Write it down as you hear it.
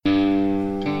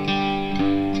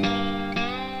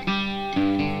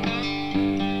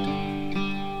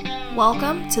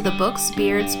Welcome to the Books,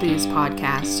 Beards, Booze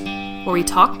podcast, where we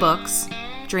talk books,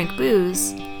 drink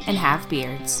booze, and have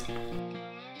beards.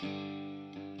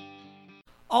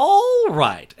 All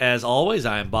right. As always,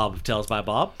 I am Bob of Tales by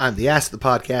Bob. I'm the ass of the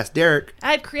podcast, Derek.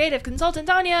 I'm creative consultant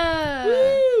Tanya.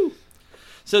 Woo!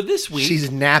 So this week...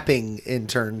 She's napping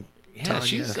intern Yeah, Tanya.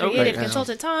 she's Creative now.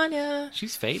 consultant Tanya.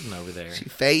 She's fading over there.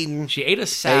 She's fading. She ate a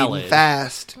salad. Fading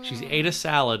fast. She ate a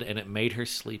salad, and it made her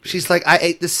sleepy. She's like, I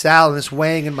ate this salad and it's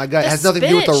weighing in my gut. It has nothing to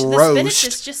do with the spinach- roast. the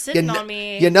spinach is just sitting on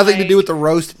me, Yeah, nothing to do like- with the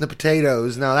roast and the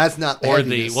potatoes. No, that's not the Or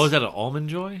heaviness. what was that, an Almond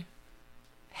Joy?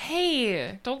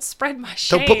 Hey, don't spread my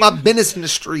shame. Don't put my business in the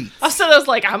street. Also, I was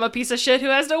like, I'm a piece of shit who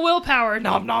has no willpower.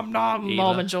 Nom nom nom. Eva.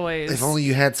 Almond joys. If only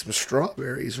you had some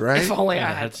strawberries, right? If only Yeah, I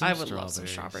I had. had some I would love some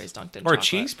strawberries. strawberries dunked in Or a chocolate.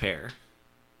 cheese pear.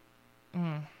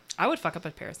 I would fuck up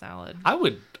a pear salad.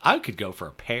 I could go for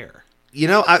a pear. You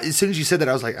know, as soon as you said that,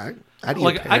 I was like, I'd eat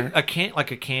Like a pear. a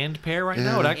canned pear right Yeah.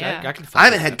 now. I Yeah. can fuck I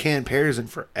haven't with had that. canned pears in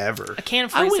forever. A can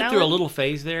of I fruit went salad. through a little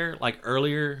phase there, like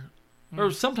earlier, or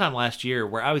sometime last year,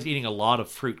 where I was eating a lot of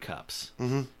fruit cups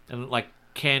and like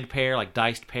canned pear, like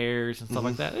diced pears and stuff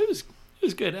like that. It was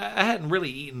good. I hadn't really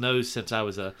eaten those since I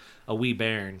was a wee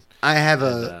bairn. I have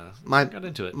got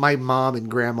into it. My mom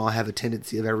and grandma have a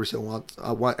tendency of every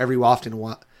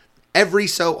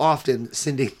so often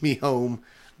sending me home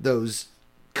those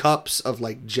cups of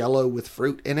like Jello with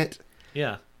fruit in it,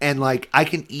 Yeah, and like I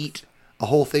can eat a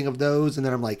whole thing of those, and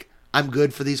then I'm like, I'm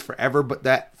good for these forever.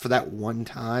 But for that one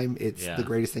time, it's Yeah. the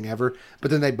greatest thing ever.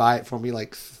 But then they buy it for me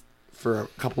like for a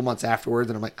couple months afterwards,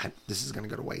 and I'm like, this is gonna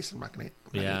go to waste. I'm not gonna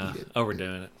eat it.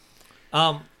 overdoing it.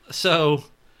 So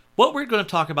what we're going to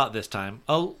talk about this time?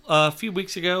 A few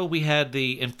weeks ago, we had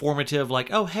the informative,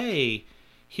 like, oh hey,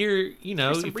 here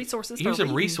Here's some resources for Here's some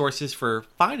reading. resources for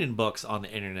finding books on the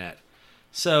internet.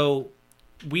 So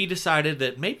we decided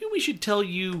that maybe we should tell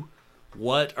you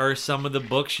what are some of the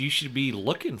books you should be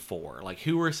looking for. Like,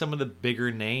 who are some of the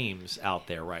bigger names out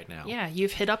there right now? Yeah,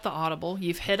 you've hit up the Audible.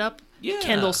 You've hit up Yeah.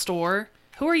 Kindle Store.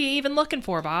 Who are you even looking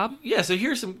for, Bob? Yeah, so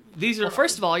here's some. These are Well,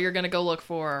 first of all, you're going to go look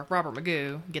for Robert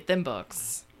Magoo, get them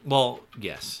books, well,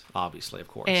 yes, obviously, of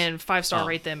course, and 5-star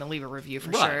rate them and leave a review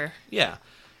for sure. Yeah.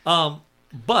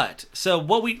 But so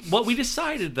what we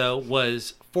decided though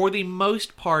was, for the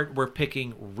most part, we're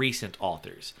picking recent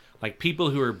authors, like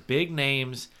people who are big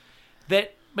names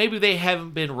that maybe they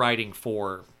haven't been writing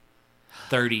for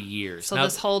 30 years. So Now-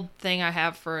 this whole thing I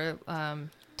have for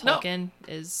Tolkien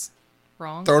is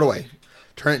wrong. Throw it away.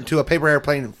 Turn it into a paper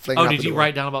airplane and fling it Oh, out did the you door.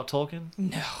 write down about Tolkien?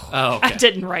 No. Oh, okay. I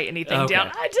didn't write anything Okay. down.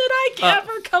 I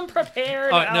never come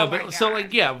prepared. All right, no, Oh my but so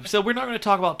God. so we're not going to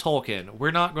talk about Tolkien.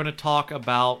 We're not going to talk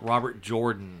about Robert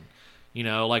Jordan.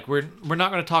 Like we're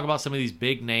not going to talk about some of these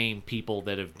big name people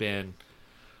that have been,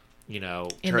 in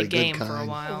Terry the game for a Goodkind.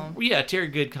 while. yeah,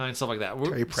 Terry Goodkind, stuff like that.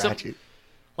 Terry Pratchett.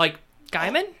 Like,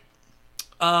 Gaiman?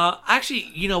 actually,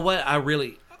 you know what?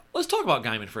 Let's talk about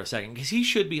Gaiman for a second, because he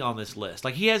should be on this list.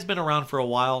 Like, he has been around for a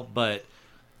while, but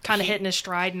Kind of hitting his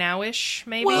stride now-ish,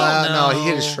 maybe? Well, no, he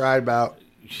hit his No. stride about.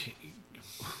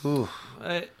 Ooh.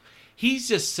 he's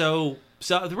just so.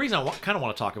 So the reason I kind of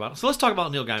want to talk about him. So let's talk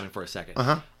about Neil Gaiman for a second.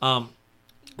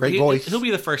 Great voice. He'll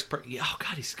be the first. Oh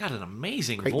God, he's got an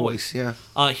amazing Great voice, yeah.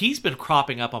 He's been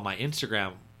cropping up on my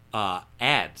Instagram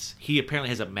ads. He apparently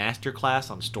has a master class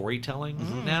on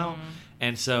storytelling now,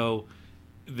 and so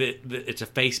it's a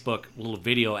Facebook little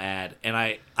video ad, and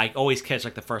I always catch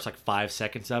like the first 5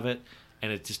 seconds of it,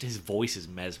 and it's just his voice is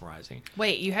mesmerizing.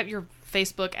 Wait, you have your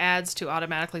Facebook ads to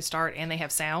automatically start and they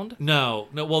have sound? No.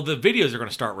 Well, the videos are going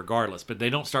to start regardless, but they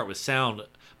don't start with sound.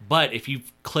 But if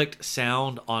you've clicked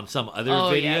sound on some other Oh,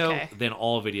 yeah, video, okay. then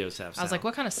all videos have sound. I was like,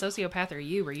 what kind of sociopath are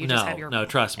you where you No, just have your no,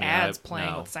 trust me, ads I-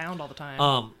 playing no. with sound all the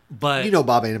time? But You know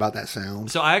Bob ain't about that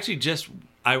sound. so I actually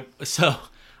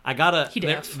I got a He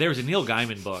deaf. there was a Neil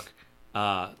Gaiman book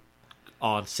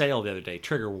on sale the other day,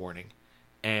 Trigger Warning,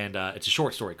 and it's a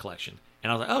short story collection.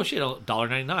 And I was like, oh shit,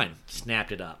 $1.99.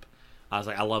 Snapped it up. I was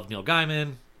like, I love Neil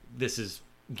Gaiman. This is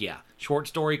short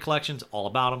story collections, all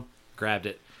about him. Grabbed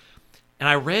it, and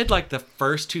I read the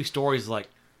first 2 stories. Like,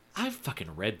 I've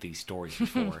fucking read these stories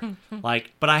before.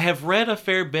 But I have read a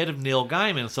fair bit of Neil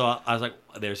Gaiman, so I was like,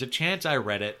 there's a chance I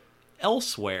read it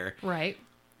elsewhere. Right.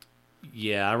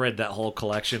 Yeah, I read that whole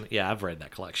collection. Yeah, I've read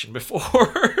that collection before.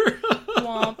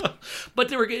 Womp.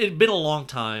 But it had been a long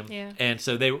time. Yeah. And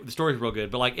so the story's real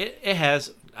good. But it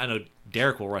has, I know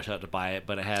Derek will rush out to buy it,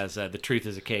 but it has The Truth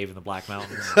is a Cave in the Black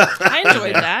Mountains. I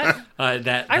enjoyed that.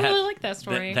 I really like that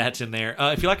story. That's in there.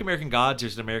 If you like American Gods,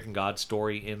 there's an American Gods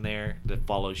story in there that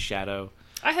follows Shadow.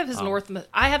 I have his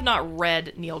I have not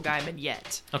read Neil Gaiman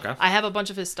yet. Okay. I have a bunch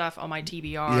of his stuff on my TBR.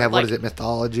 You have, what is it,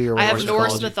 mythology? Or I have what?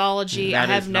 Norse mythology. I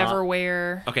That have is not-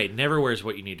 Neverwhere. Okay, Neverwhere is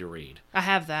what you need to read I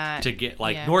have that. to get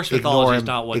like Yeah. Norse Ignore mythology him. is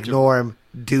not what Ignore him.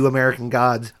 Do American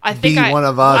Gods. I think Be one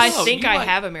of us. I Oh, think you I might-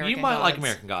 have American You might like Gods.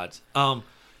 American Gods.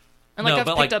 And like No, I've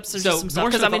but, picked like, up some, so just some stuff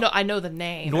Norse because mytho- I know the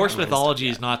name. Norse I don't know the mythology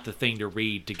stuff is not the thing to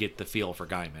read to get the feel for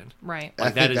Gaiman. yet. Right. I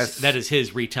Like think that is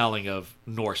his retelling of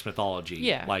Norse mythology.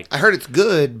 Yeah. Like I heard it's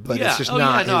good, but Yeah. it's just Oh, yeah,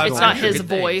 not. no, his It's I'm not sure his good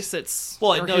things. voice. It's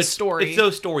well, or no, his it's, story. It's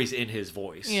those stories in his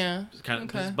voice. Yeah. It's kind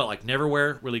of, Okay. but like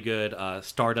Neverwhere, really good.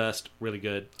 Stardust, really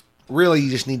good. Really, you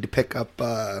just need to pick up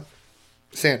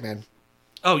Sandman.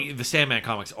 Oh, the Sandman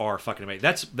comics are fucking amazing.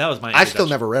 That was my. I still introduction.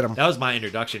 never read them. That was my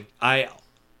introduction.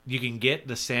 You can get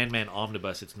the Sandman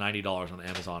Omnibus. It's $90 on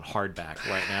Amazon hardback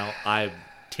right now. I'm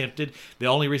tempted. The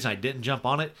only reason I didn't jump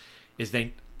on it is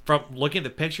from looking at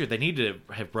the picture, they need to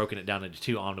have broken it down into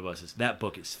 2 omnibuses. That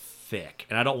book is thick,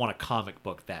 and I don't want a comic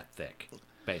book that thick.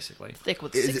 Basically, Thick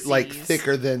with Is six it like Cs.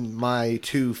 thicker than my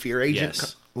 2 Fear Agent?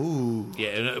 Yes. Ooh. yeah.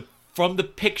 And, from the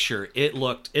picture, it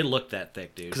looked that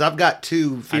thick, dude. Because I've got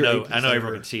 2 Fear Agents. I know that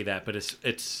everyone are- can see that, but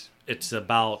it's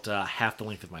about half the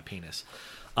length of my penis.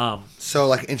 So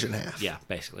like an inch and a half. Yeah,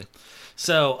 basically.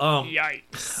 So,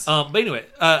 Yikes. but anyway,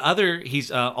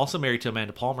 he's also married to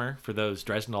Amanda Palmer. For those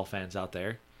Dresden fans out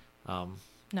there, No.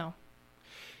 I don't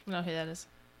know who that is.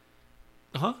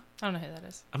 huh? I don't know who that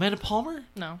is. Amanda Palmer,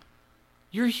 No.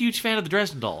 you're a huge fan of the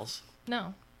Dresden Dolls.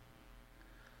 No.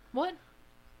 What?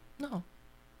 No.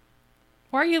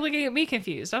 Why are you looking at me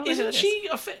confused? I don't know who Isn't that she?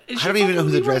 A fa- is I she don't even know who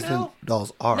fucking the with you Dresden right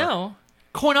Dolls are. is. No.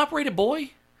 Coin operated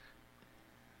boy.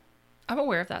 I'm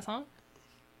aware of that song.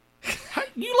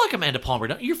 You like Amanda Palmer?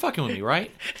 Don't you? You're fucking with me,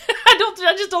 right?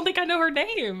 I just don't think I know her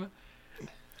name.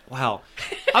 Wow.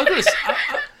 I was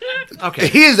gonna. Okay.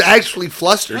 He is actually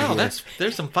flustered Oh, here.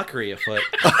 there's some fuckery afoot.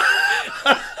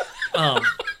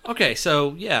 Okay,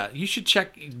 so yeah, you should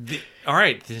check. All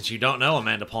right, since you don't know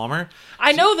Amanda Palmer,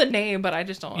 I know the name, but I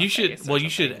just don't. you should. Well, you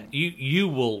should. You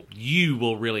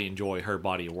will really enjoy her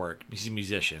body of work. She's a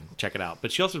musician. Check it out.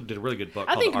 But she also did a really good book.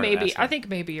 I called think The Art of maybe. Asking. I think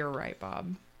maybe you're right,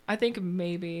 Bob. I think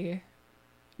maybe.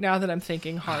 Now that I'm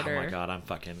thinking harder. Oh my god, I'm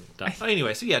fucking done.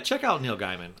 Anyway, so yeah, check out Neil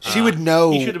Gaiman. She would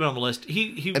know- He should have been on the list.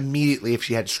 He Immediately if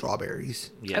she had strawberries.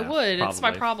 yeah, I would. It's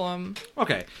my probably. problem.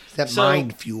 Okay, That so,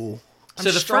 mind fuel. I'm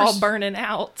So the straw first, burning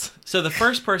out. so the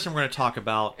first person we're going to talk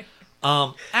about.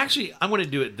 Actually, I'm going to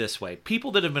do it this way.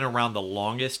 People that have been around the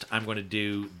longest, I'm going to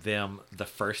do them the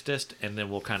firstest, and then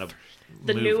we'll kind of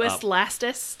The move newest, up.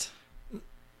 lastest.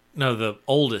 No, the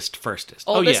oldest firstest.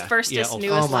 Oldest, oh, yeah. firstest, yeah, oldest.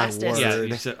 newest, Oh, my lastest. word. Yeah,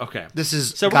 you said, okay. This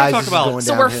is So we're guys, gonna this talk is about- going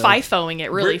So we're downhill. FIFOing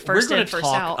it, really. First we're in, gonna first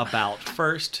talk out. about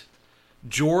first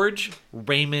George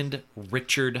Raymond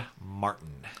Richard Martin,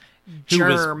 who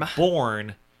Germ. was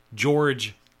born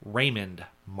George Raymond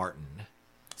Martin.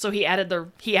 So he got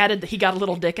a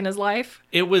little dick in his life.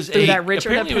 It was Through that Richard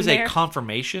apparently it up was in a there?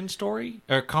 confirmation story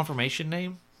or confirmation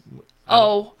name.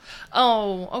 Oh,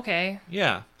 okay.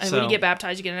 Yeah. And so, when you get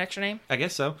baptized, you get an extra name. I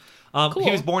guess so. Cool.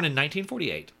 He was born in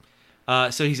 1948.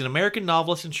 So he's an American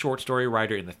novelist and short story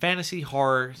writer in the fantasy,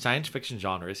 horror, science fiction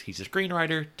genres. He's a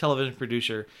screenwriter, television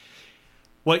producer.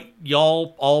 What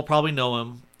y'all all probably know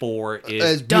him for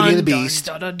is Beauty and the Beast.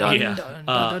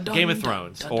 Game of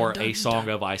Thrones, or A Song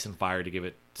of Ice and Fire, to give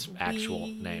it its actual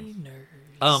name.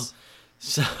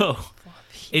 So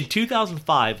in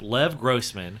 2005, Lev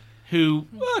Grossman, who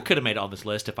could have made it on this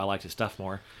list if I liked his stuff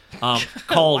more,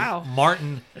 called Wow.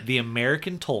 Martin the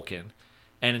American Tolkien.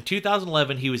 And in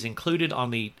 2011, he was included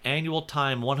on the annual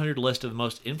Time 100 list of the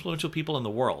most influential people in the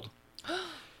world.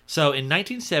 So in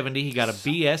 1970, he got a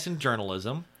BS in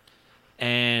journalism.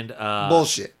 And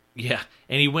Bullshit. yeah,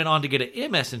 and he went on to get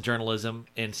an MS in journalism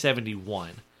in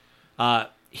 71.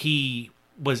 He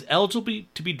was eligible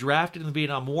to be drafted in the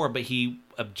Vietnam War, but he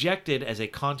objected as a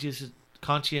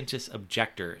conscientious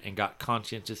objector and got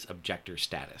conscientious objector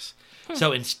status.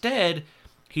 So instead,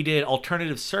 he did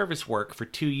alternative service work for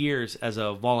 2 years as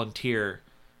a volunteer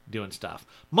doing stuff.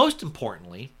 Most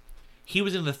importantly, he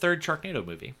was in the third Sharknado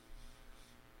movie.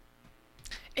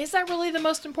 Is that really the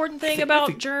most important thing I about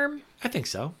think- Germ? I think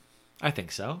so.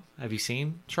 Have you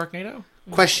seen Sharknado?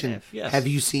 Question. Yes. Have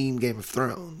you seen Game of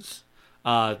Thrones?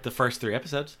 The first 3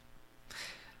 episodes.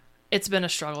 It's been a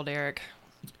struggle, Derek.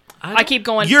 I don't- keep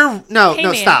going. Hey,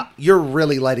 man. stop. You're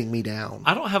really letting me down.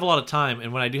 I don't have a lot of time,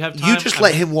 and when I do have time, You just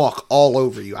let him walk all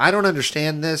over you. I don't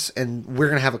understand this, and we're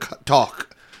going to have a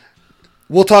talk.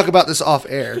 We'll talk about this off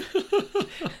air.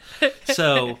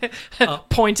 So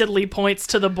Pointedly points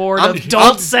to the board I'm- of don't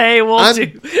I'm- say we'll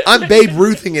do. I'm Babe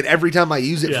Ruthing it every time I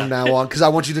use it Yeah. from now on because I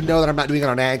want you to know that I'm not doing it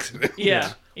on accident.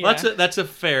 Yeah. Well, that's a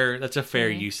fair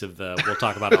use of the. We'll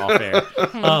talk about it off air.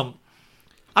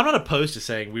 I'm not opposed to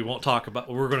saying we're going to talk about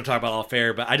off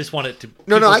air, but I just want it to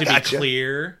I be gotcha.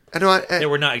 clear I know. that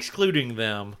we're not excluding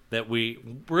them. That we're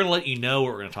going to let you know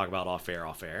what we're going to talk about off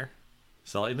air.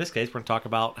 So in this case, we're going to talk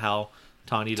about how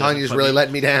Tanya's really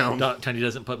letting me down. Tanya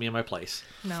doesn't put me in my place.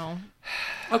 No.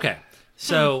 Okay,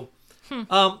 so,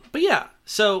 but yeah,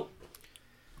 so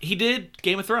he did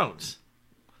Game of Thrones.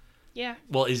 Yeah.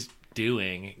 Well, is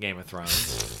doing Game of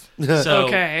Thrones. So,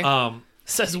 Okay.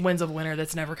 Says Winds of Winter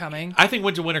that's never coming. I think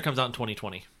Winds of Winter comes out in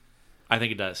 2020. I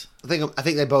think it does. I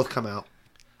think they both come out.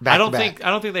 Back I don't to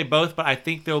back. think they both, but I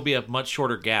think there will be a much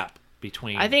shorter gap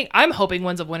between. I'm hoping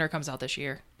Winds of Winter comes out this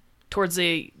year, towards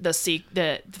the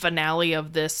finale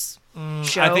of this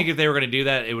show. I think if they were going to do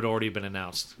that, it would already have been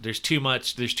announced. There's too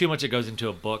much that goes into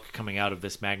a book coming out of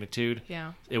this magnitude.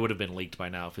 Yeah. It would have been leaked by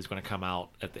now if it's going to come out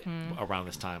at around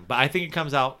this time. But I think it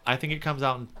comes out. I think it comes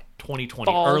out in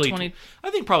 2020, Fall early. 20...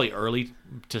 I think probably early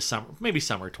to summer, maybe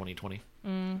summer 2020.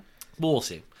 Well, we'll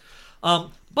see.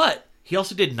 But he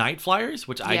also did Night Flyers,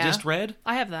 which I just read.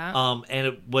 I have that. And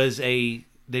it was they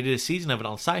did a season of it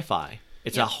on Sci-Fi.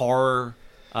 It's a horror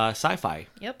sci-fi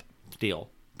deal.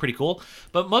 Pretty cool.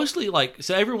 But mostly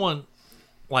so everyone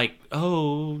Game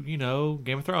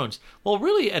of Thrones. Well,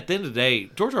 really at the end of the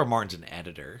day, George R. R. Martin's an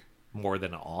editor more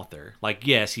than an author.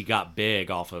 Yes, he got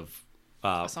big off of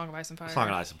A Song of Ice and Fire. Song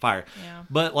of Ice and Fire. Yeah.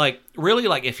 But really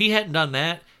if he hadn't done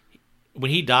that,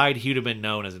 when he died, he would have been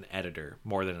known as an editor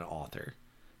more than an author.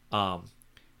 So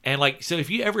if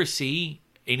you ever see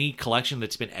any collection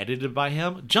that's been edited by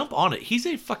him, jump on it. He's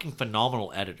a fucking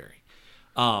phenomenal editor.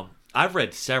 I've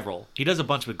read several. He does a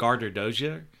bunch with Gardner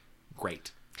Dozier.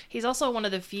 Great. He's also one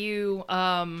of the few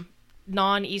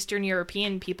non-Eastern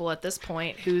European people at this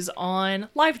point who's on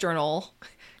LiveJournal,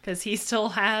 because he still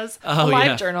has a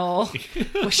LiveJournal,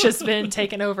 which has been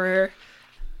taken over.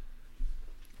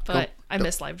 But I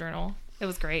miss LiveJournal. It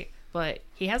was great. But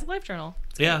he has a LiveJournal.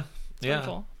 It's yeah. really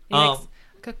cool. He makes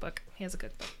a cookbook. He has a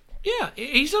cookbook. Yeah,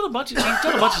 he's done a bunch of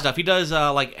stuff. He does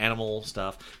animal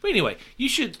stuff. But anyway, you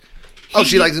should.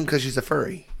 She likes him because she's a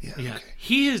furry. Yeah. Okay.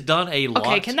 He has done a lot.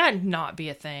 Okay, can that not be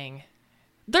a thing?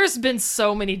 There's been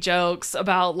so many jokes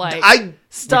about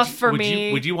stuff for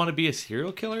me. Would you want to be a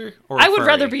serial killer or I would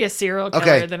rather be a serial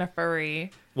killer than a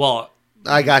furry. Well,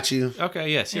 I got you.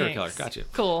 Okay, yeah, serial killer. Got you.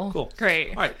 Cool. Great.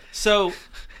 All right. So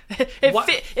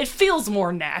it feels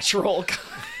more natural.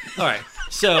 All right.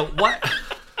 So what?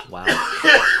 Wow.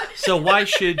 So why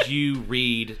should you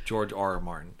read George R. R.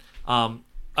 Martin?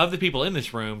 Of the people in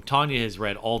this room, Tanya has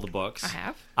read all the books. I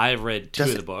have. I have read two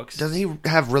of the books. Doesn't he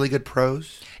have really good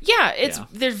prose? Yeah,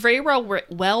 they're very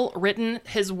well written.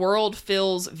 His world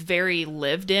feels very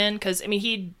lived in because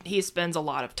he spends a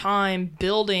lot of time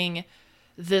building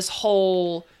this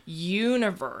whole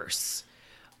universe,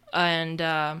 and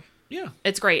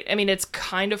it's great. It's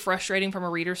kind of frustrating from a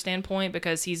reader standpoint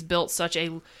because he's built such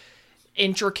a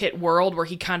intricate world where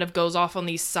he kind of goes off on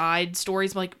these side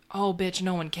stories like, oh bitch,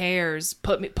 no one cares,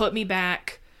 put me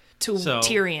back to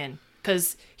Tyrion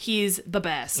because he's the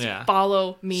best.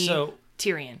 Follow me,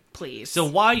 Tyrion, please. So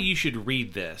why you should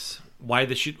read this, why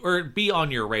this should or be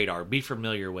on your radar, be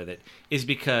familiar with it, is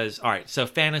because all right, so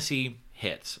fantasy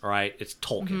hits, all right, it's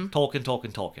Tolkien,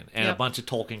 Tolkien, and a bunch of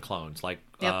Tolkien clones like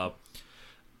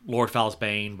Lord Fowl's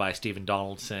Bane by Stephen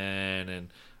Donaldson, and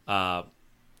all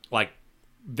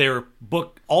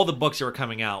the books that were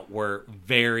coming out were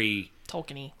very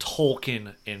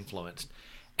Tolkien influenced,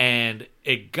 and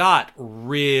it got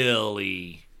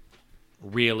really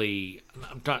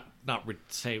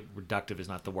say reductive is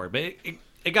not the word, but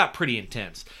it got pretty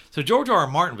intense. So George R. R.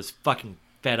 Martin was fucking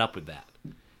fed up with that,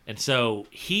 and so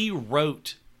he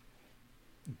wrote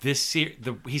this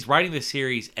he's writing this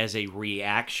series as a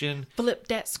reaction. Flip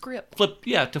that script.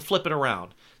 To flip it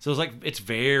around. So it's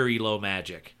very low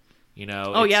magic.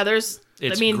 There's grim,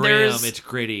 it's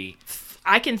gritty.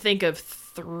 I can think of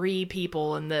 3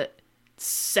 people in the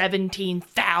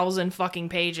 17,000 fucking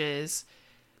pages.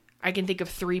 I can think of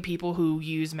 3 people who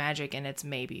use magic, and it's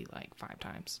maybe 5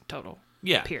 times total.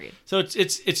 Yeah. Period. So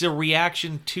it's a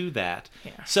reaction to that.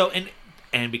 Yeah. So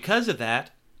and because of that,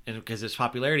 and because of its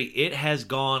popularity, it has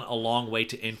gone a long way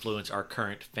to influence our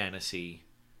current fantasy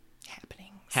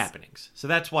happenings. So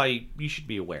that's why you should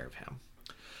be aware of him.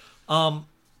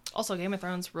 Also, Game of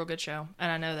Thrones, real good show,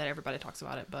 and I know that everybody talks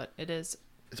about it, but it is.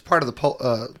 It's part of the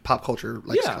pop culture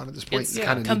lexicon at this point. It's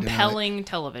compelling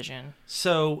television.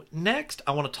 So next,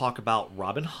 I want to talk about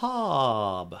Robin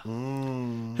Hobb,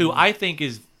 who I think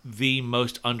is the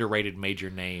most underrated major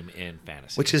name in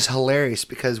fantasy. Which is hilarious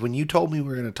because when you told me we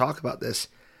were going to talk about this,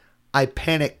 I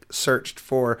panic searched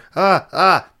for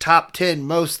top 10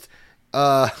 most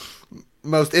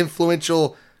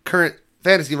influential current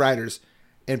fantasy writers,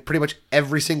 and pretty much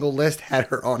every single list had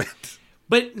her on it.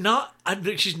 But not,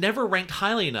 she's never ranked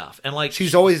highly enough, and like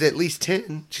She's always at least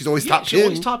 10. She's always top 10. She's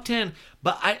always top 10.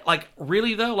 But I like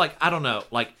really though, like I don't know,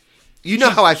 like you know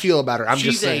how I feel about her. I'm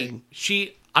just saying.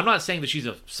 I'm not saying that she's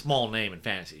a small name in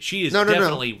fantasy. She is No.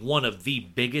 definitely one of the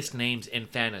biggest names in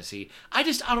fantasy. I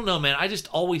don't know, man. I just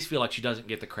always feel like she doesn't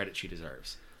get the credit she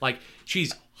deserves. Like,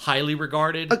 she's highly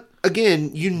regarded.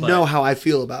 Again, you know how I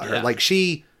feel about her. Yeah. Like,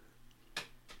 she,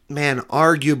 man,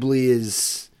 arguably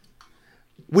is...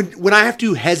 When I have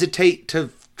to hesitate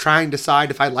to try and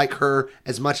decide if I like her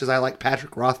as much as I like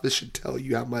Patrick Rothfuss, should tell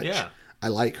you how much I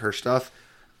like her stuff.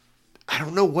 I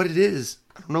don't know what it is.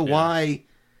 I don't know why...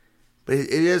 But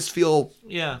it does feel...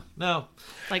 Yeah, no.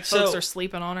 Like folks are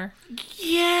sleeping on her.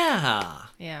 Yeah.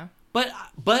 Yeah. But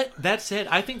that said,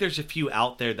 I think there's a few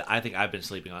out there that I think I've been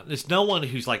sleeping on. There's no one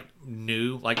who's like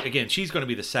new. Like, again, she's going to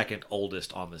be the second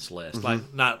oldest on this list. Mm-hmm.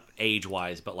 Like, not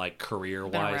age-wise, but like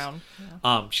career-wise. Been around.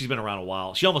 Yeah. She's been around a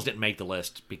while. She almost didn't make the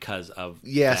list because of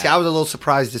Yeah, that. see, I was a little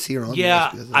surprised to see her on the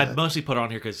list because of I that. mostly put her on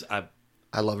here because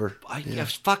I love her.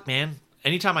 fuck, man.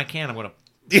 Anytime I can, I'm going to...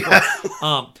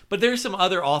 Yeah. But there's some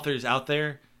other authors out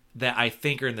there that I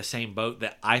think are in the same boat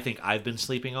that I think I've been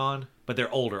sleeping on, but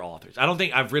they're older authors. I don't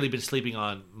think I've really been sleeping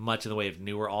on much in the way of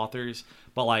newer authors,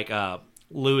 but like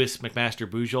Lewis McMaster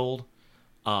Bujold,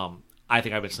 I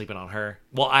think I've been sleeping on her.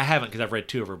 Well, I haven't because I've read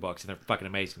 2 of her books and they're fucking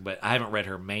amazing, but I haven't read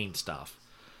her main stuff.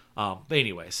 But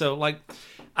anyway, so like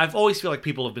I've always feel like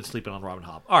people have been sleeping on Robin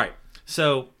Hobb. All right,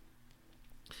 so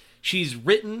she's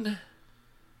written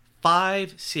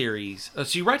 5 series.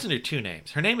 She writes under 2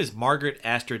 names. Her name is Margaret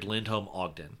Astrid Lindholm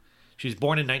Ogden. She was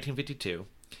born in 1952,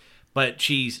 but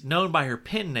she's known by her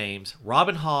pen names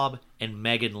Robin Hobb and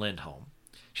Megan Lindholm.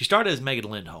 She started as Megan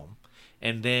Lindholm,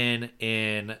 and then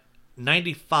in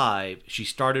 95 she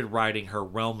started writing her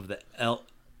Realm of the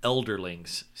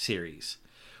Elderlings series,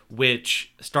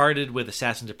 which started with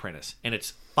Assassin's Apprentice, and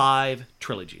it's 5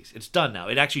 trilogies. It's done now.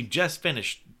 It actually just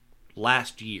finished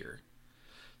last year.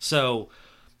 So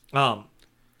would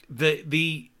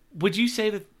you say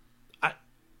that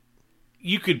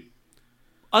you could,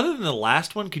 other than the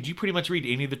last one, could you pretty much read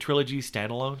any of the trilogies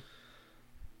standalone?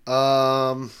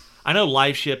 I know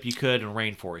Live Ship you could, and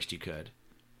Rainforest you could.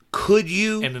 Could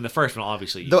you? And then the first one,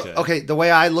 obviously, you could. Okay, the way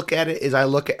I look at it is I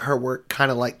look at her work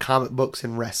kind of like comic books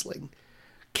and wrestling.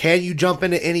 Can you jump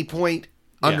in at any point,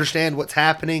 understand what's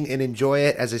happening, and enjoy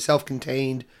it as a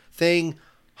self-contained thing?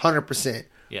 100%.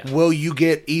 Yeah. Will you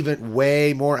get even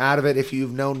way more out of it if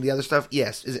you've known the other stuff?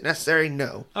 Yes. Is it necessary?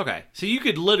 No. Okay. So you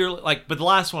could literally, like, but the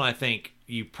last one I think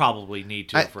you probably need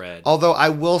to have read. Although I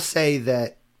will say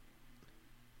that,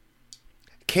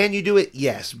 can you do it?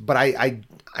 Yes. But I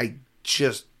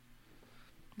just...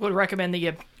 Would recommend that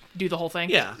you do the whole thing.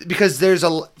 Yeah. Because there's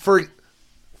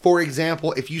for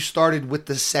example, if you started with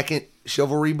the second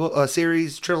Chivalry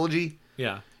series trilogy,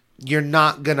 you're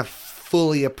not going to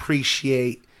fully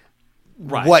appreciate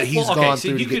what he's gone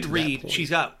through. So you to get could to read, that point. she's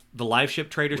got the Live Ship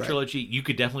Traders trilogy. You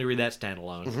could definitely read that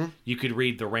standalone. Mm-hmm. You could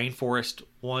read the Rainforest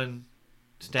one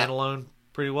standalone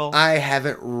pretty well. I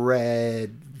haven't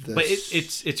read this. But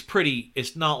it's pretty,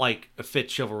 it's not like a Fit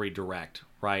Chivalry Direct,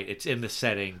 right? It's in the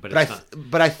setting, but it's not.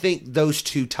 But I think those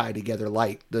two tie together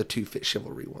like the 2 Fit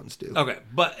Chivalry ones do. Okay,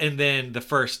 and then the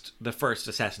first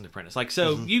Assassin's Apprentice. Like,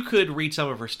 so you could read some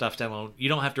of her stuff standalone. You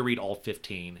don't have to read all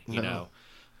 15, you know.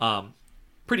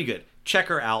 Pretty good. Check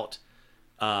her out.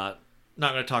 Not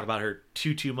going to talk about her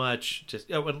too much.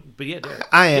 But yeah,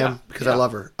 I am because I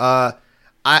love her.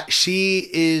 She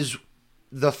is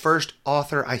the first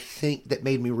author I think that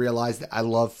made me realize that I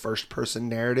love first person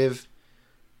narrative.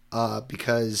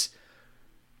 Because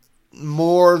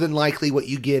more than likely what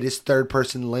you get is third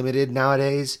person limited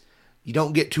nowadays. You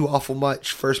don't get too awful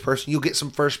much first person. You'll get some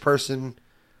first person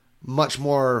much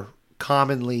more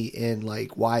commonly in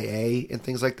like YA and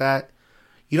things like that.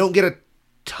 You don't get a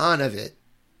ton of it,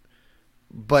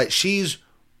 but she's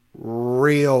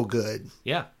real good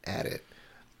at it.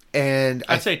 And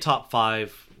I'd say top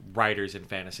 5 writers in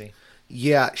fantasy.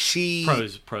 Yeah, she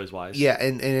prose wise. Yeah,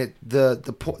 and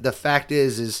the fact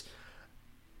is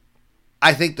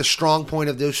I think the strong point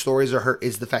of those stories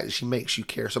is the fact that she makes you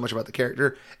care so much about the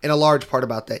character, and a large part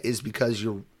about that is because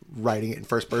you're writing it in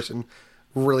first person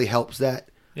really helps that.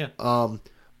 Yeah.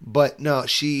 But no,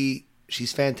 she's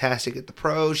fantastic at the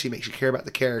prose. She makes you care about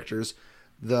the characters.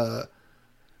 I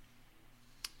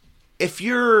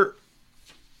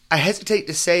hesitate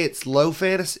to say it's low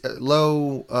fantasy,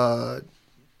 low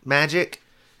magic,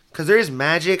 Because there is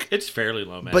magic, It's fairly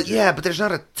low magic. but there's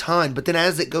not a ton. But then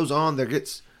as it goes on, there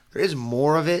is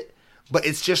more of it, but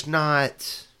it's just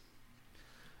not.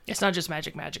 It's not just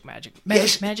magic,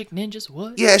 Yes. magic ninjas.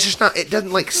 What? Yeah, it's just not. It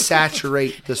doesn't like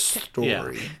saturate the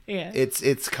story. Yeah.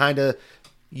 It's kind of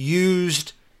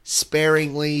used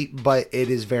sparingly, but it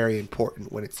is very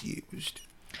important when it's used.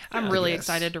 I'm really guess.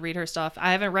 excited to read her stuff.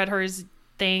 I haven't read her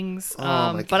things,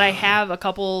 my but I God. have a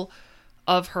couple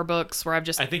of her books where I've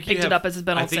just I think picked it up as it's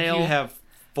been on I think sale. you have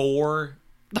 4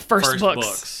 the first first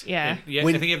books. Yeah. And, yeah,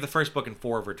 When- I think you have the first book in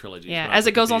 4 of her trilogy. Yeah. As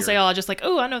it goes on sale, I just like,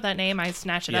 oh, I know that name. I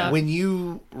snatch it Yeah. up. When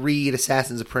you read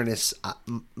Assassin's Apprentice,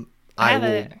 I have will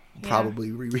it, yeah.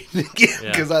 probably reread it again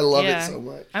Yeah. because I love Yeah. it so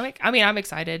much. I'm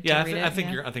excited Yeah, to I, read th- it. I think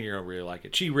yeah. you're gonna really like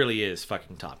it. She really is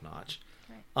fucking top notch.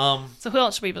 So who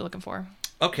else should we be looking for?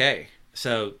 Okay,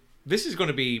 so this is going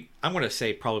to be, I'm going to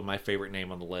say probably my favorite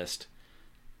name on the list,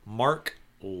 Mark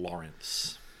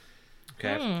Lawrence.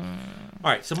 Okay. All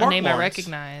right, so Mark name I Lawrence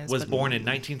recognize, was but- born in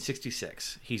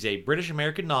 1966. He's a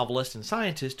British-American novelist and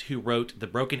scientist who wrote the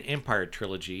Broken Empire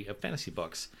trilogy of fantasy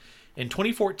books. In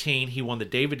 2014, he won the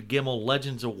David Gemmell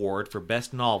Legends Award for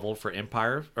Best Novel for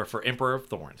Emperor of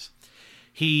Thorns.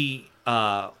 He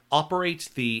operates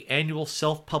the annual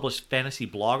self-published fantasy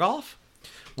blog off,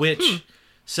 which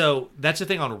so that's the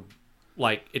thing on,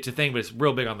 like, it's a thing, but it's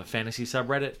real big on the fantasy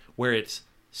subreddit where it's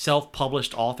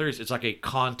self-published authors. It's like a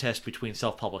contest between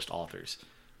self-published authors.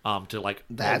 To like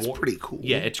That's pretty cool.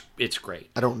 Yeah, it's great.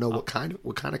 I don't know what kind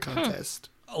of contest.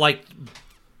 Like,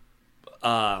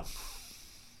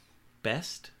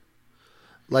 best.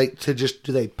 Like do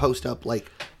they post up like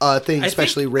a thing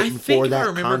especially written for that If I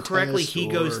remember contest, correctly, he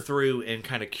or- goes through and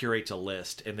kind of curates a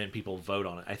list, and then people vote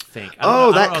on it. I think.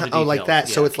 Like that.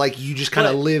 So it's like you just kind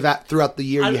of But live out throughout the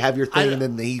year. You have your thing, and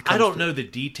then he. Comes I don't through. know the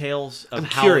details of I'm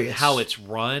how curious. how it's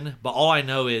run, but all I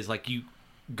know is like you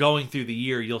going through the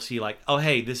year, you'll see like, oh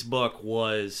hey, this book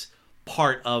was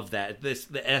part of that. The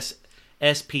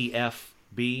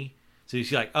SPFB. So you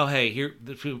see like, oh hey, here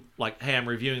like, hey, I'm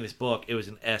reviewing this book. It was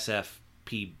an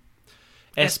SPFB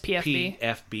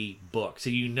book. So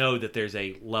you know that there's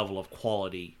a level of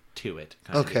quality to it.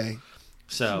 kind of Okay. deal.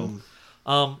 So,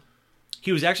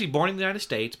 he was actually born in the United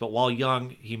States, but while young,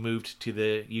 he moved to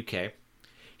the UK.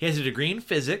 He has a degree in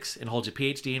physics and holds a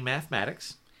PhD in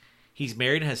mathematics. He's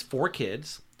married and has 4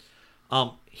 kids.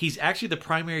 He's actually the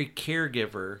primary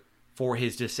caregiver for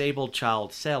his disabled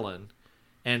child, Selin,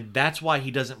 and that's why he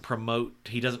doesn't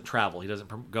travel. He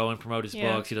doesn't go and promote his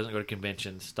books. He doesn't go to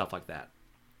conventions, stuff like that.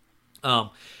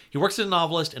 He works as a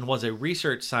novelist and was a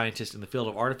research scientist in the field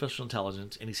of artificial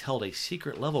intelligence, and he's held a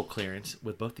secret level clearance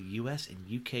with both the U.S. and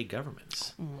U.K.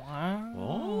 governments. Wow.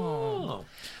 Oh.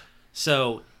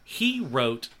 So he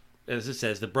wrote, as it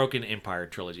says, the Broken Empire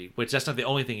trilogy, which that's not the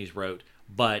only thing he's wrote,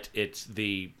 but it's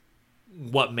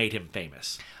what made him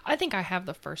famous. I think I have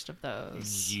the first of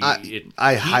those.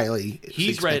 I highly.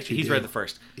 He's read the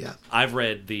first. Yeah. I've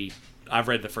read the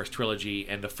first trilogy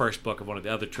and the first book of one of the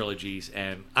other trilogies,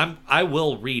 and I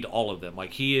will read all of them.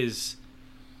 Like, he is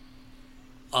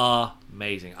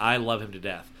amazing. I love him to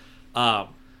death.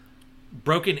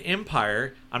 Broken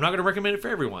Empire, I'm not going to recommend it for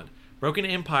everyone. Broken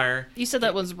Empire, You said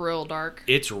that was real dark.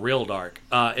 it's real dark.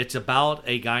 It's about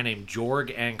a guy named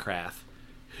Jorg Ankrath,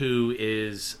 who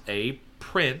is a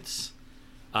prince.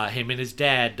 Him and his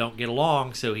dad don't get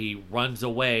along, so he runs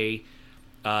away,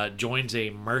 joins a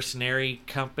mercenary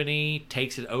company,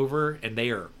 takes it over, and they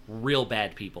are real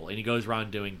bad people. And he goes around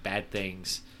doing bad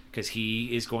things because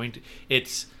he is going to...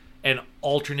 It's an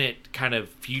alternate kind of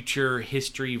future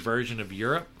history version of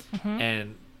Europe,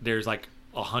 and there's like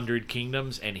 100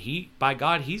 kingdoms, and by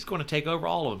God, he's going to take over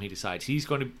all of them. He decides he's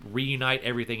going to reunite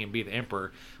everything and be the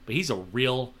emperor, but he's a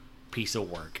real piece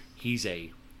of work. He's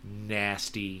a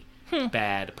nasty,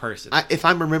 bad person. If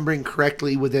I'm remembering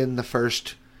correctly, within the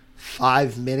first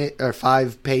 5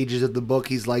 pages of the book,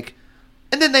 he's like,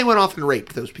 and then they went off and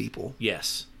raped those people.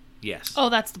 Yes. Oh,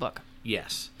 that's the book.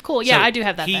 Yes. Cool. Yeah, I do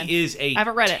have that He then. is a I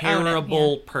haven't read it. I own it,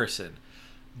 terrible person.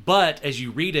 But as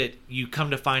you read it, you come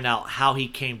to find out how he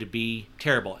came to be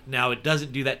terrible. Now, it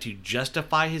doesn't do that to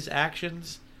justify his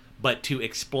actions, but to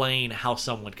explain how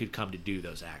someone could come to do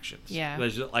those actions. Yeah.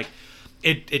 There's, like,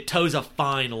 it toes a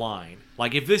fine line.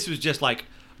 Like, if this was just like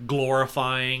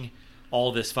glorifying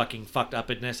all this fucking fucked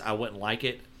upness, I wouldn't like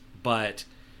it. But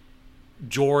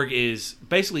Jorg is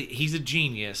basically, he's a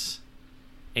genius,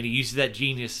 and he uses that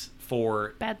genius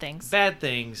for Bad things.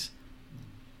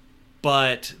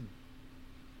 But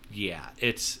yeah,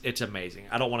 it's amazing.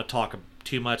 I don't want to talk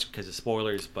too much because of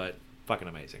spoilers, but fucking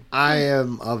amazing. I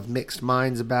am of mixed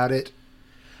minds about it.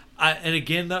 And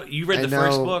again, though, you read I the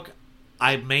first know. book.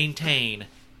 I maintain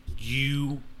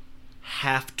you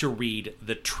have to read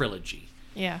the trilogy.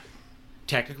 Yeah.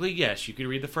 Technically, yes, you could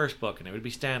read the first book and it would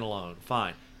be standalone.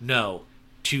 Fine. No,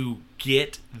 to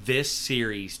get this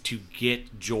series, to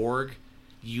get Jorg,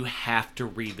 you have to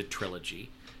read the trilogy.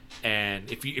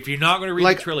 And if you're not going to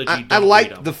read the trilogy, I don't read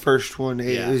liked them. the first one.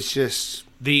 It was just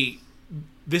This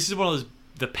is one of those.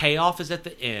 The payoff is at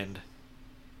the end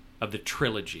of the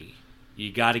trilogy.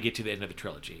 You got to get to the end of the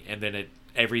trilogy, and then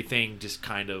everything just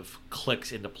kind of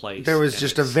clicks into place. there was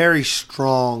just a very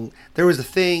strong. There was a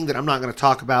thing that I'm not going to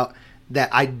talk about that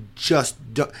I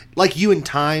just don't like. You in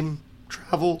time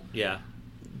travel. Yeah.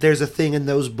 There's a thing in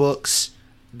those books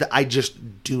that I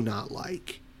just do not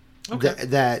like. Okay.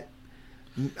 That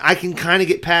I can kind of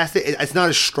get past it. It's not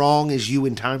as strong as you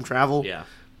in time travel. Yeah.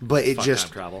 But it Fuck just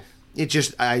time travel. it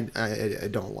just I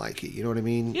don't like it. You know what I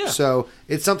mean? Yeah. So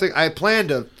it's something I plan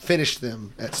to finish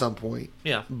them at some point.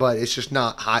 Yeah. But it's just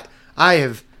not hot. I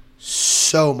have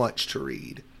so much to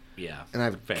read, Yeah. and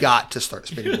I've Fair. got to start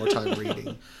spending more time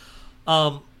reading.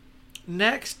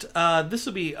 Next, this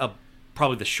will be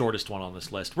probably the shortest one on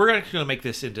this list. We're going to make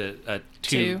this into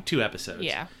two episodes.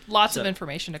 Yeah. Lots of So,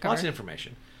 information to cover. Lots of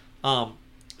information.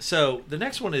 So the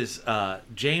next one is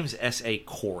James S.A.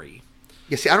 Corey.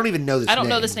 Yeah, see, I don't even know this. I don't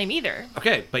know this name either.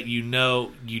 Okay, but you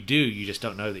do. You just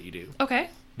don't know that you do. Okay.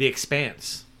 The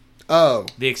Expanse. Oh,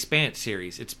 The Expanse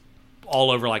series. It's all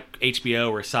over like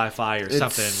HBO or Sci-Fi or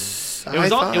something. Sci-Fi? It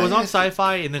was on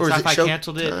Sci-Fi, and then Or is it Sci-Fi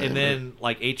canceled it, Showtime, and then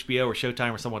like HBO or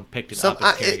Showtime or someone picked it some up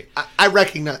and carried it. I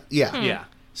recognize. Yeah. Yeah.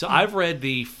 So I've read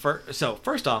the first. So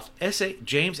first off,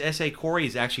 James S.A. Corey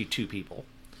is actually two people.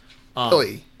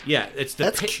 Really? Yeah, it's the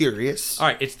That's curious. All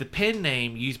right, it's the pen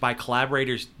name used by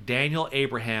collaborators Daniel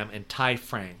Abraham and Ty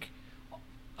Frank,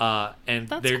 and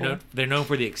That's they're cool. they're known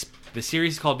for the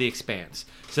series is called The Expanse.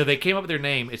 So they came up with their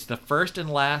name. It's the first and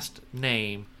last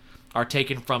name are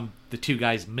taken from the two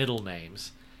guys' middle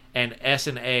names, and S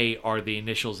and A are the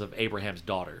initials of Abraham's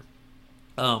daughter.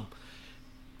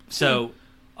 So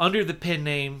under the pen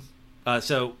name,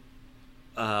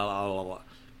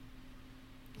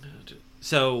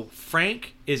 So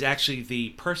Frank is actually the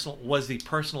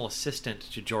personal assistant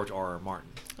to George R.R. Martin.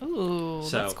 Ooh,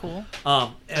 So, that's cool.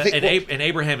 And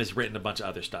Abraham has written a bunch of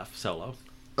other stuff solo.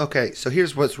 Okay, so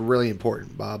here's what's really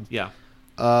important, Bob. Yeah.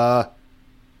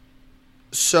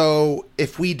 So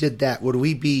if we did that, would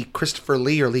we be Christopher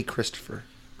Lee or Lee Christopher?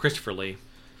 Christopher Lee.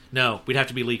 No, we'd have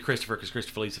to be Lee Christopher because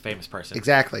Christopher Lee's a famous person.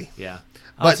 Exactly. Yeah.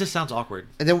 But- This just sounds awkward.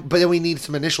 But then we need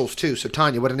some initials too. So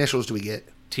Tanya, what initials do we get?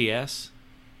 T.S.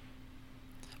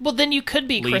 Well, then you could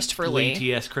be Christopher Lee.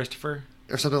 T.S. Christopher.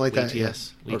 Or something like that.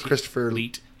 T.S. Yeah. Or Christopher.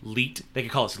 Leet. They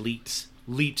could call us Leets.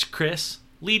 Leech Chris.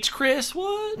 Leech Chris,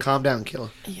 what? Calm down, killer.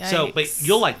 So, but Yikes.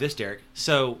 you'll like this, Derek.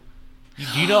 So,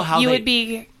 do you know how you they... would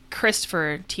be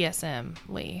Christopher TSM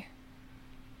Lee.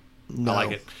 No. I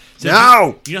like it. So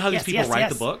No! Do you know how these Yes, people yes, write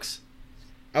yes. the books?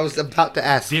 I was about to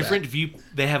ask Different that. view.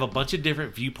 They have a bunch of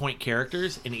different viewpoint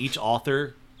characters, and each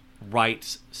author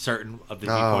writes certain of the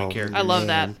viewpoint characters. I love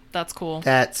Man. that. That's cool.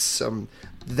 That's some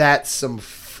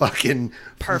fucking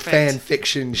Perfect. fan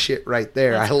fiction shit right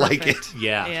there. That's I like perfect. it.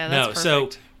 Yeah. Yeah, no. that's So,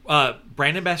 perfect.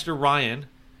 brand ambassador Ryan,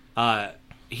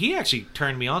 he actually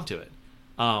turned me on to it,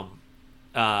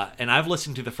 and I've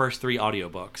listened to the first 3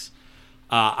 audiobooks.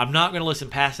 I'm not going to listen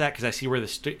past that because I see where the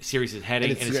series is heading,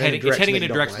 And it's and it's in a heading direction in that a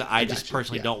you direction don't that like. I I just got you,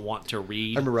 personally yeah. don't want to I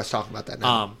read. remember us talking about that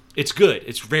now. It's good.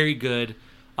 It's very good.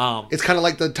 It's kind of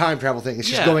like the time travel thing. It's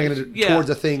just Yeah, going yeah. towards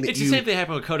a thing that it's the same thing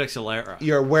happened with Codex Alera.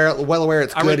 you're well aware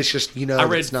it's I good. read- It's just I that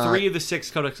read it's not. 3 of the 6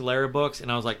 Codex Alera books,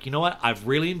 and I was like, you know what? I've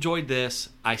really enjoyed this.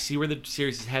 I see where the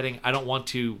series is heading. I don't want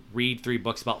to read 3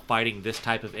 books about fighting this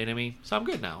type of enemy, so I'm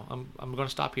good now. I'm going to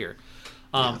stop here.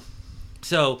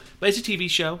 So, but it's a TV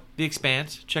show, The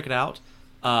Expanse. Check it out.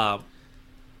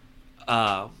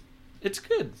 It's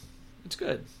good. It's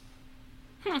good.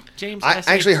 James, I S.A.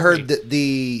 actually Corey. heard that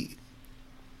the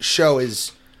show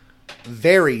is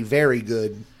very, very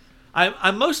good.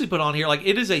 I mostly put on here like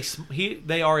it is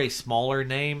they are a smaller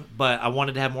name, but I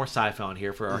wanted to have more sci-fi on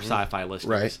here for our sci-fi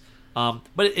listeners. Right.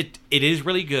 But it is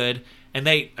really good, and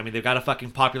they've got a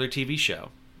fucking popular TV show.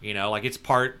 You know, like it's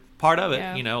part of it.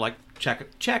 Yeah. You know, like check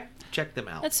them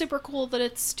out. That's super cool that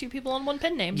it's 2 people on 1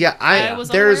 pen name. Yeah, I was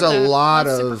there's unaware a of that. lot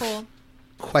That's super of cool.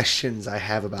 questions I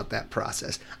have about that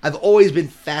process. I've always been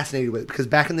fascinated with it because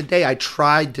back in the day I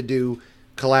tried to do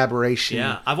collaboration.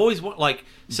 Yeah, I've always all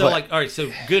right.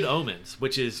 So Good Omens,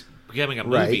 which is becoming a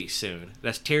movie Right. soon.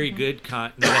 That's Terry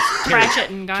Goodkind. No, that's Terry, Pratchett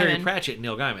and Gaiman. Terry Pratchett and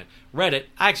Neil Gaiman. Read it.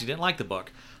 I actually didn't like the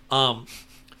book.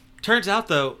 Turns out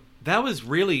though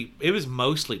it was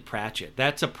mostly Pratchett.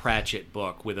 That's a Pratchett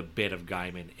book with a bit of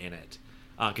Gaiman in it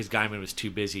because Gaiman was too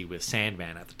busy with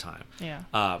Sandman at the time.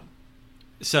 Yeah.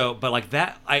 So, but like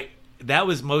that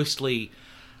was mostly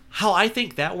how I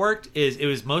think that worked. Is it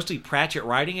was mostly Pratchett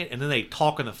writing it, and then they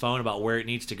talk on the phone about where it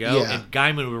needs to go, Yeah. and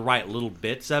Gaiman would write little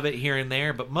bits of it here and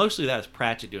there, but mostly that was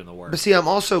Pratchett doing the work. But see, I'm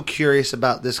also curious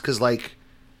about this because, like,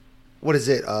 what is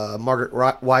it?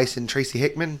 Margaret Weiss and Tracy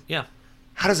Hickman. Yeah,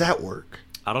 How does that work?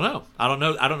 I don't know. I don't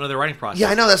know their writing process. Yeah,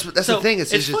 I know that's So, the thing. It's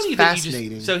just funny that you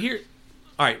fascinating. so here,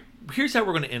 all right. Here's how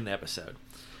we're going to end the episode.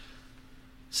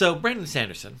 So Brandon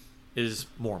Sanderson is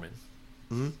Mormon,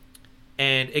 and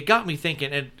it got me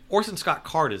thinking. And Orson Scott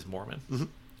Card is Mormon, and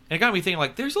it got me thinking.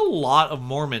 Like, there's a lot of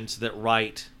Mormons that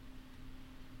write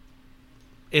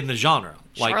in the genre.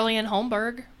 Like, Charlie Ann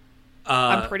Holmberg.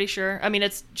 I'm pretty sure. I mean,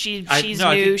 she's I new.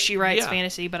 think- She writes yeah.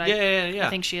 fantasy, but yeah. I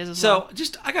think she is as So well.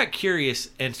 just I got curious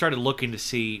and started looking to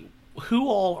see who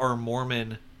all are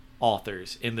Mormon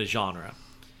authors in the genre.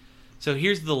 So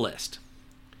here's the list: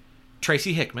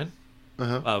 Tracy Hickman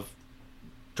of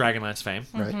Dragonlance fame,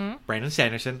 Right. Brandon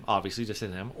Sanderson, obviously just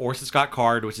in him, Orson Scott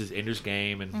Card, which is Ender's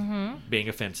Game and being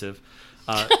offensive,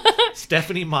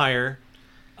 Stephanie Meyer,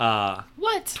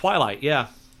 What? Twilight, yeah,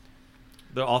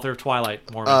 the author of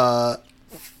Twilight, Mormon. I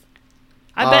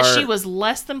bet Are- she was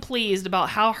less than pleased about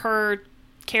how her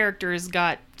characters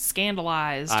got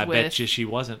scandalized I with. bet you she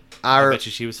wasn't. Our- I bet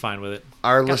you she was fine with it.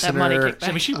 Our Got that money listener, kicked I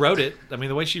mean, she wrote it. I mean,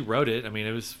 the way she wrote it, I mean,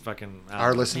 it was fucking. I don't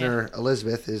our know. listener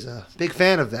Elizabeth is a big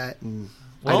fan of that, and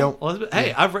Well, I don't. Elizabeth,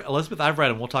 hey, Elizabeth, I've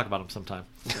read him. We'll talk about him sometime.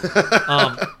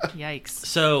 Yikes.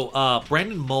 So,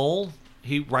 Brandon Mole,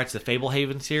 he writes the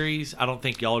Fablehaven series. I don't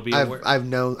think y'all would be aware. I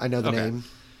know the Okay. name.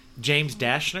 James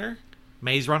Dashner,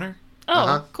 Maze Runner. Oh,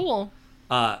 Uh-huh. cool.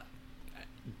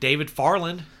 David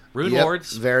Farland, Rune Yep,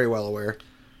 Lords. very well aware.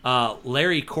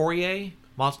 Larry Courier,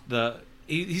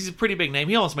 he's a pretty big name.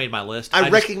 He almost made my list. I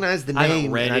just- recognize the name. I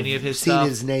haven't read and any I've of his seen stuff.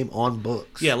 his name on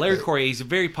books. Yeah, Larry but- Courier, he's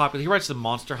very popular. He writes the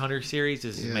Monster Hunter series,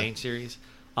 is his Yeah. main series.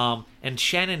 And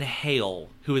Shannon Hale,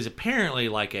 who is apparently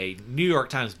like a New York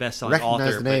Times bestselling Recognize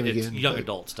author, the but name it's again, young but-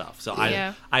 adult stuff. So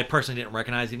Yeah. I personally didn't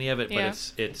recognize any of it, but Yeah.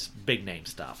 it's big name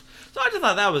stuff. So I just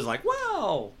thought that was like,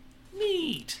 wow,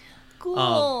 neat.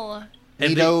 Cool. And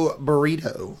Nito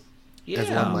Burrito.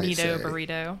 yeah. one might Neato say.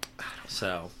 burrito.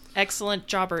 So Excellent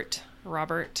jobbert,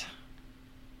 Robert.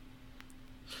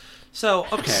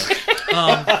 okay.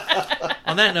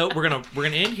 On that note, we're gonna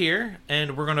end here,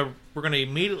 and we're gonna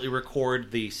immediately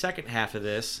record the second half of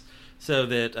this, so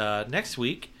that next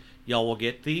week y'all will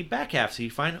get the back half. So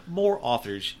you find more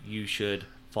authors you should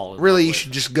follow. Really, you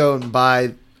should just go and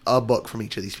buy a book from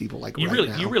each of these people. Like You right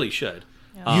now. really should.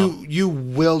 You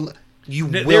will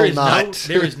There is not.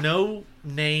 there is no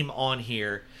name on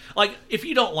here. Like, if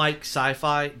you don't like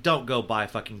sci-fi, don't go buy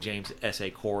fucking James S.A.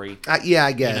 Corey. Yeah,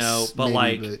 I guess. You know, but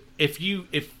maybe, like, if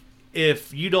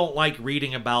you don't like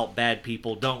reading about bad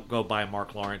people, don't go buy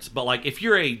Mark Lawrence. But like, if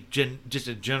you're just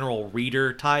a general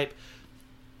reader type,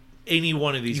 any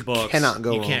one of these You books, cannot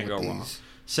go you wrong can't with go wrong. these.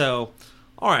 So,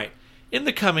 all right. In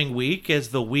the coming week, as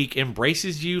the week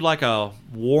embraces you like a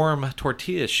warm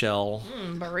tortilla shell,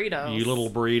 Burritos. you little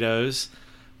burritos,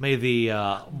 may the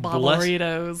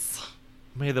Burritos.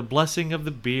 may the blessing of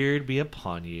the beard be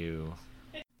upon you.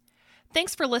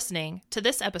 Thanks for listening to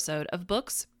this episode of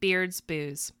Books, Beards,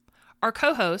 Booze. Our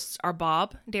co-hosts are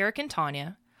Bob, Derek, and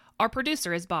Tanya. Our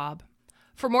producer is Bob.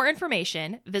 For more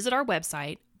information, visit our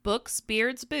website,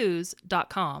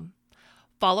 booksbeardsbooze.com.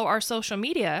 Follow our social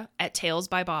media at Tales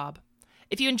by Bob.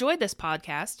 If you enjoyed this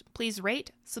podcast, please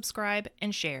rate, subscribe,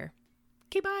 and share.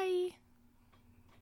 Okay, bye.